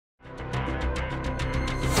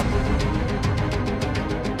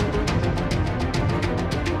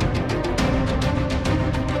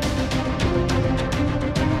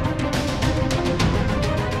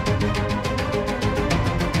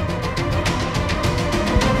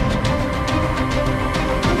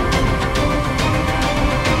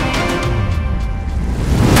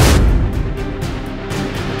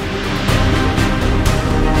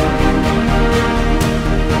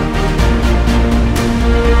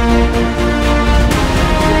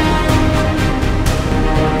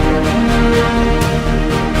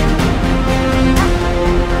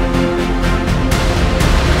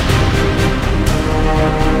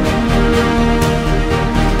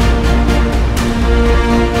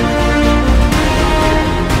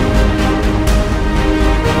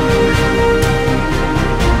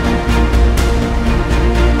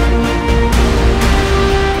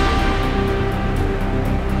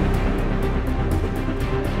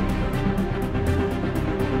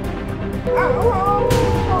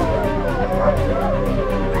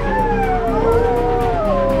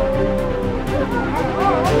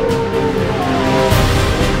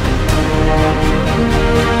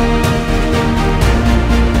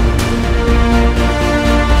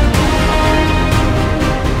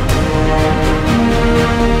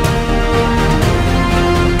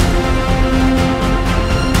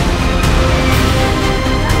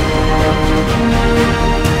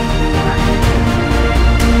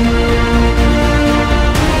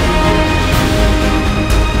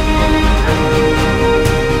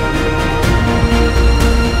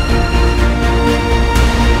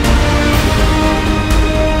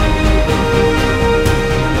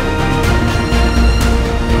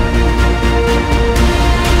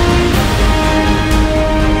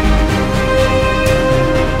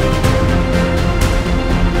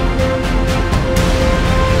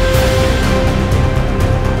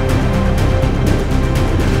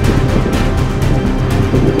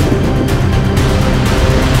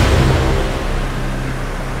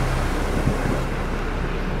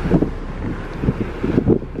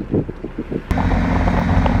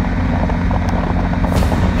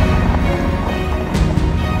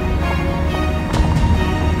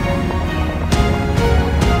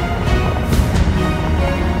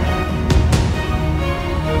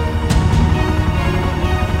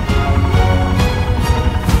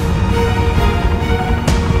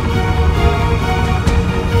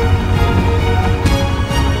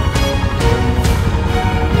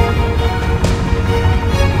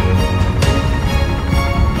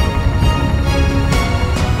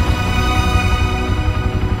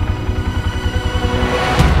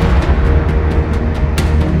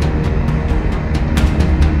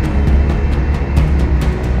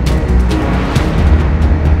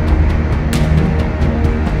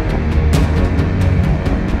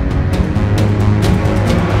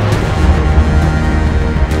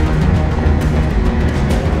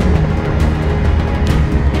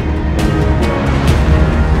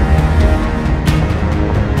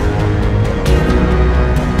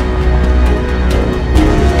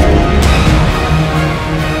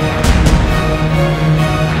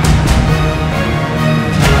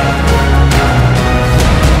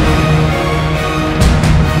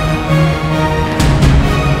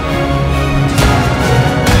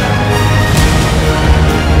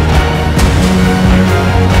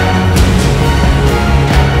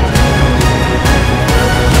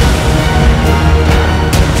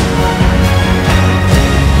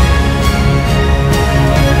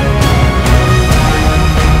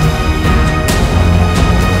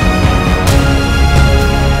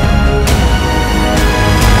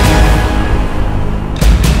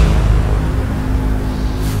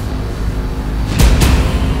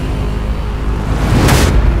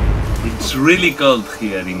really cold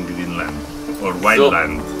here in Greenland, or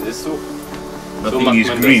wildland. So, nothing is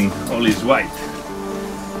green, all is white.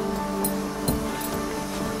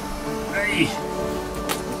 Hey.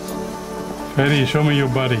 Ferry, show me your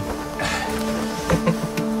body.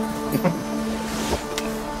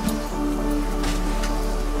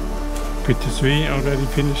 With the Swede already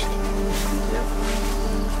finished.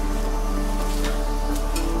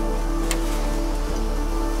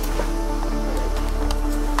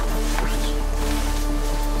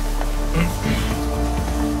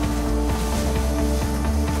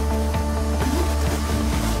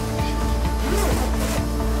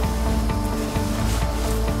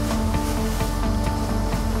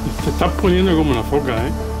 Te estás poniendo como una foca,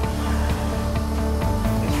 ¿eh?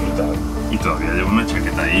 Es brutal. Y todavía llevo una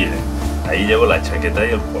chaqueta ahí, ¿eh? Ahí llevo la chaqueta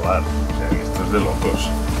y el polar. O sea, que esto es de locos.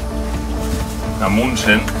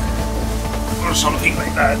 Amundsen, or something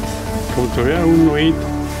like that. Como te vea un noid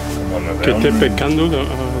que esté pescando,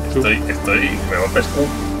 tú. Me va a pescar.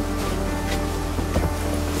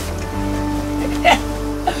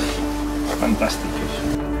 Fantásticos.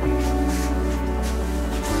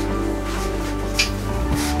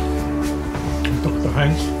 Dr.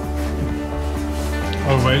 Heinz.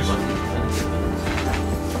 Always.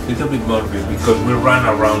 A little bit more because we run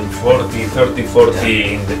around 30,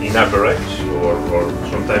 40 in average, or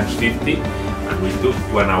sometimes 50, and we took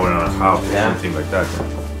 1 hour and a half, or something like that.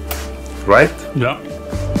 Right? Yeah.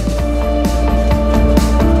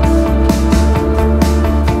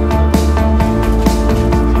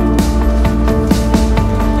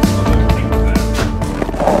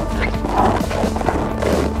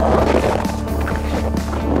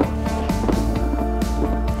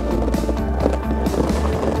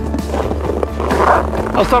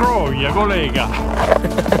 Hasta roglia, collega!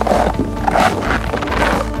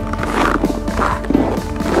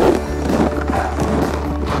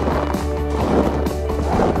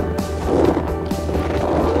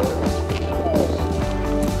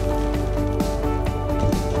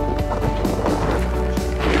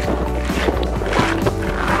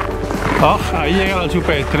 Oh, ahí llega la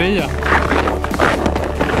superestrella.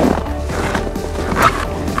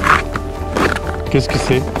 Qu'est-ce que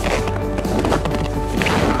c'est?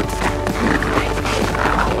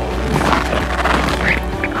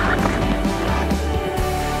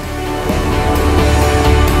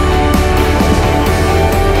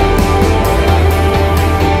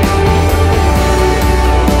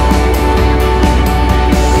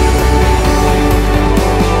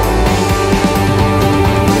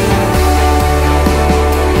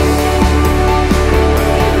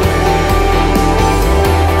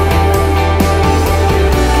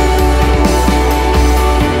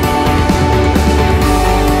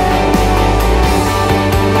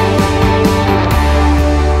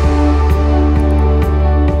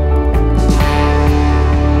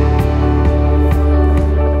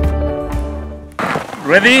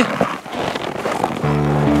 Ready?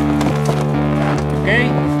 Okay,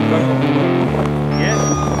 go. Yes.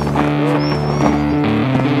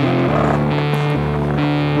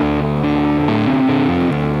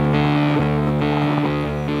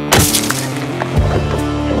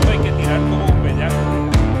 Esto hay que tirar como un bellaco.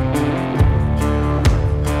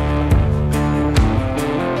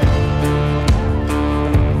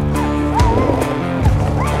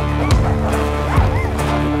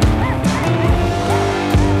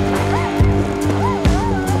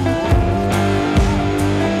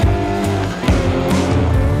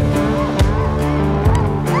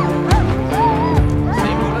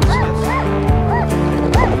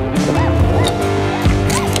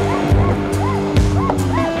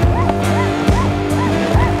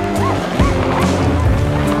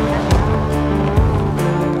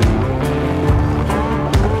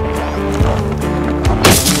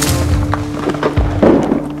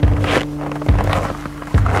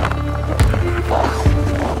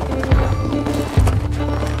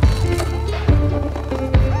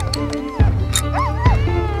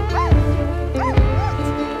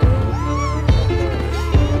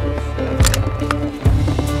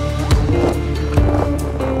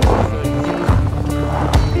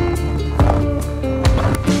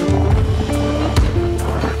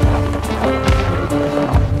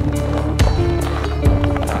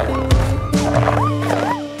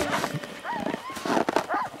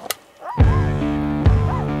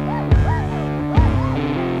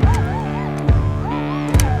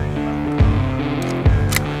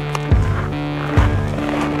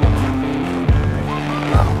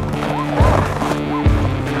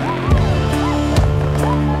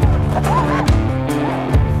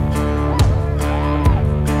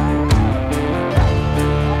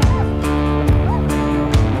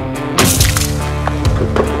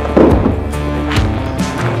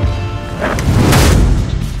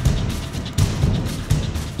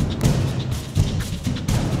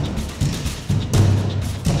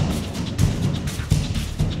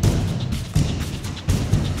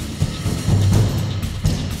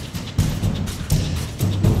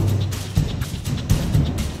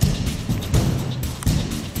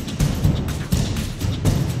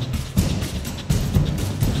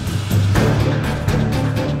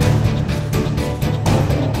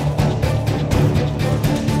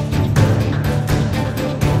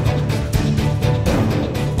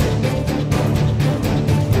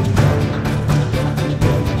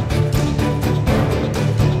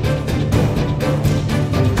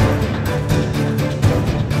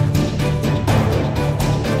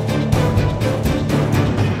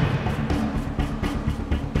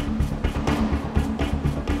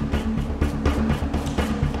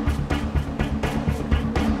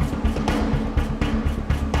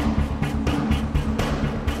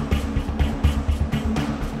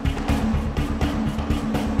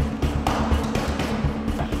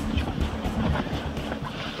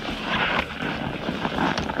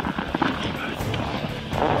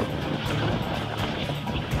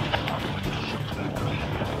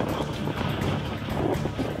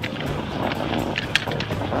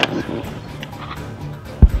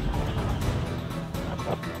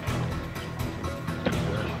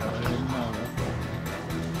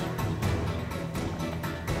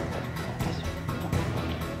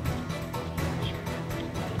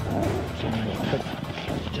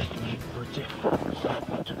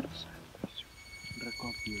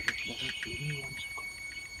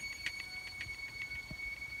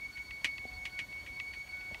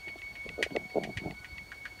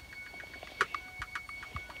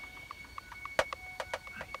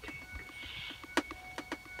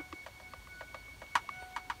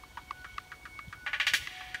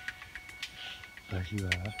 Allí va,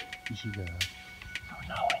 allí va. Oh,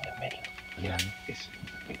 no, in the middle. Yeah. It's in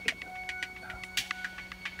the middle.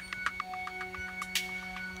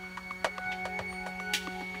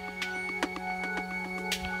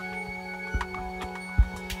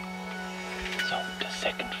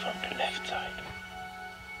 second from the left side.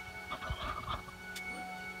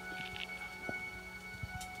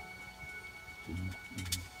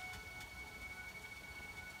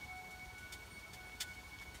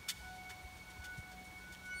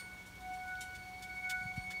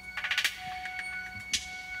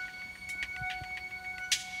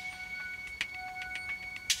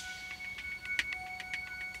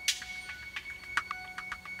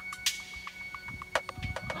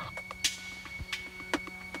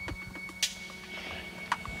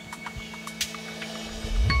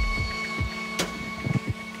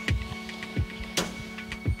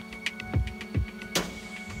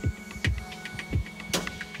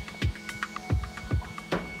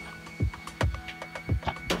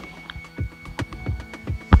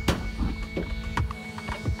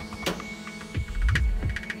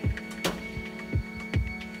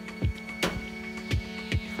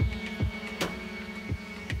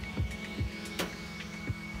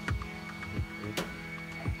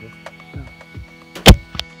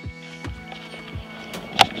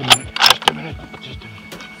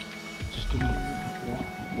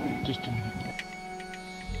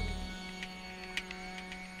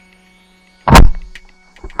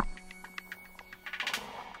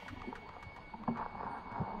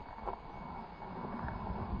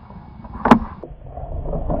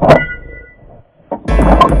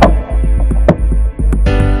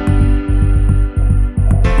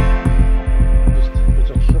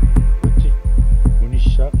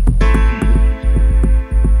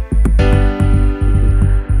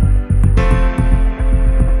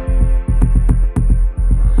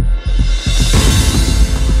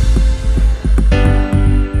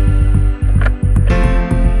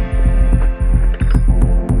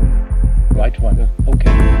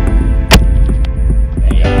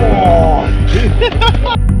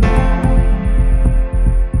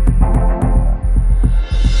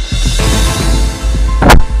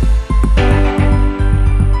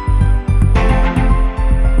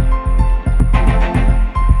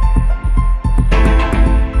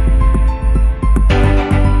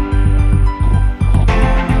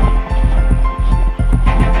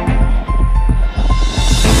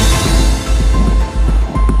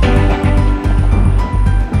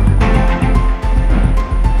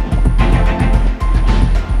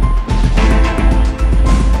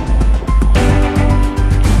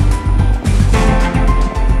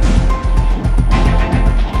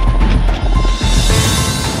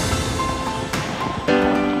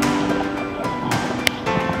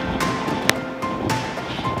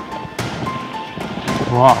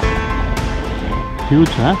 Wow, huge,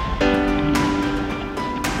 huh?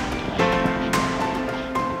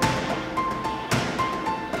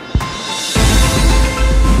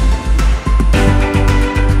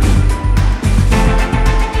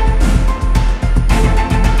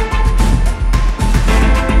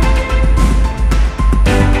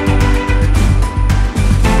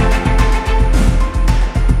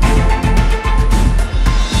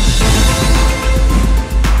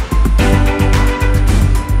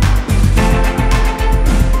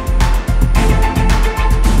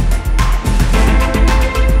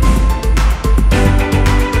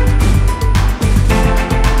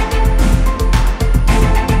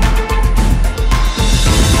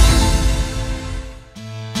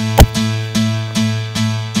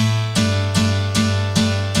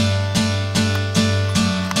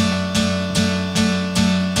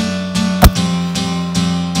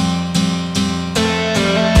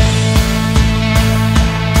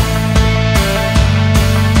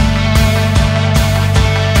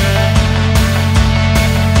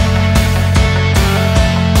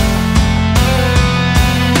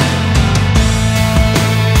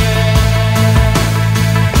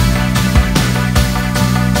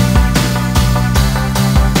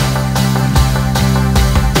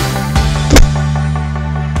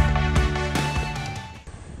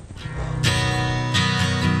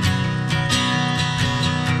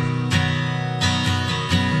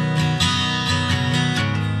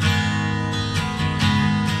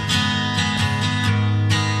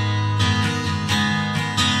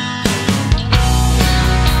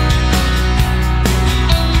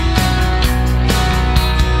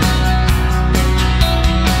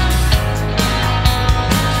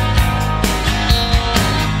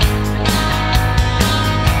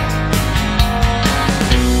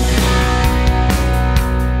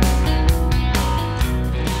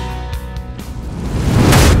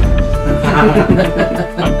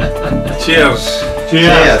 Cheers!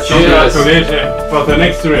 Cheers! Congratulations for the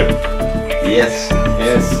next trip. Yes,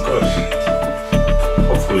 yes. Of course.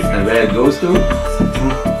 Hopefully. And where it goes to?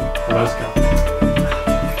 Alaska.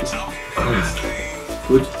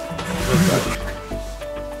 Good.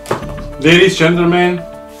 Ladies, gentlemen,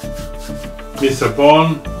 Mr.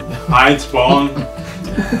 Born, Heinz Born.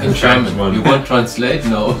 In German. You won't translate?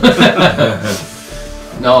 No.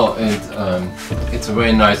 No, it's a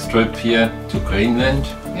very nice trip here to Greenland.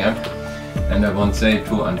 Yeah. And I want to say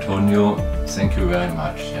to Antonio, thank you very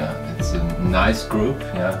much. Yeah. It's a nice group.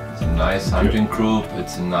 Yeah. It's a nice hunting group.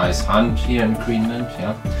 It's a nice hunt here in Greenland.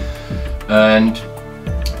 Yeah. And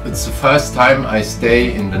it's the first time I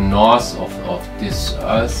stay in the north of this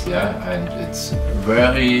earth. Yeah. And it's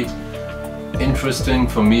very interesting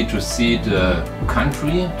for me to see the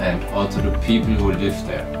country and also the people who live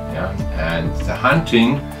there. Yeah? And the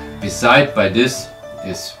hunting beside by this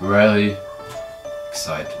is very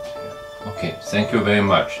excited. Okay, thank you very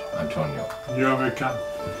much, Antonio. You're welcome.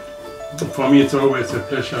 For me it's always a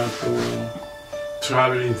pleasure to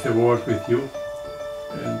travel in the world with you,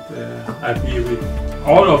 and I'll be with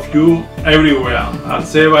all of you everywhere.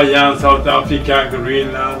 Azerbaijan, South Africa,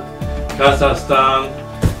 Greenland, Kazakhstan.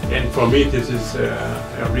 And for me, this is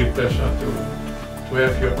a real pleasure to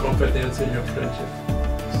have your confidence and your friendship.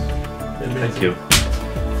 Thank you.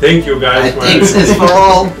 Thank you, guys. I think it's for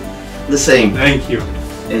all the same. Thank you.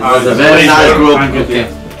 It was a very nice group. Okay.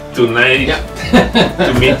 Tonight,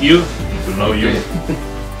 to meet you, to know you.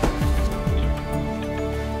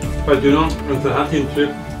 But you know, on the hunting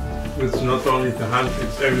trip, it's not only the hunt,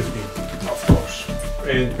 it's everything. Of course.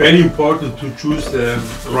 And very important to choose the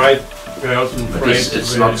right person. But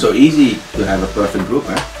it's not so easy to have a perfect group,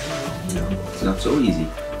 eh? It's not so easy.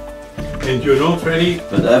 And you know, Freddy,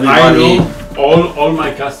 But I everybody, know all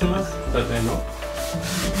my customers that I know.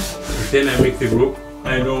 And then I make the group.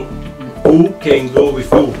 I know who can go with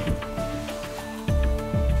who.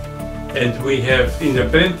 And we have, in the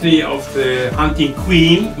pantry of the hunting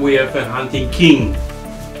queen, we have a hunting king.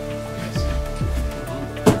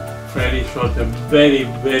 Freddy shot a very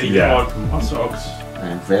hot muskox.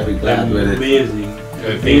 I'm very glad with it. Amazing.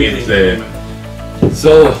 I think it's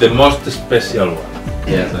the most special one.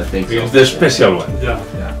 Yes, I think so. It's the special one. Yeah.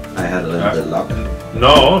 I had a little bit luck.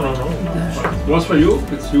 No. What's for you?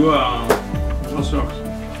 It's your muskox.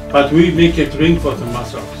 But we make a drink for the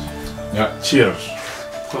muskox. Yeah. Cheers.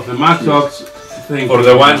 For the muskox. For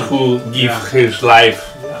the one who gives his life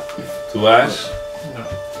to us. Yeah.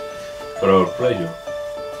 For our pleasure.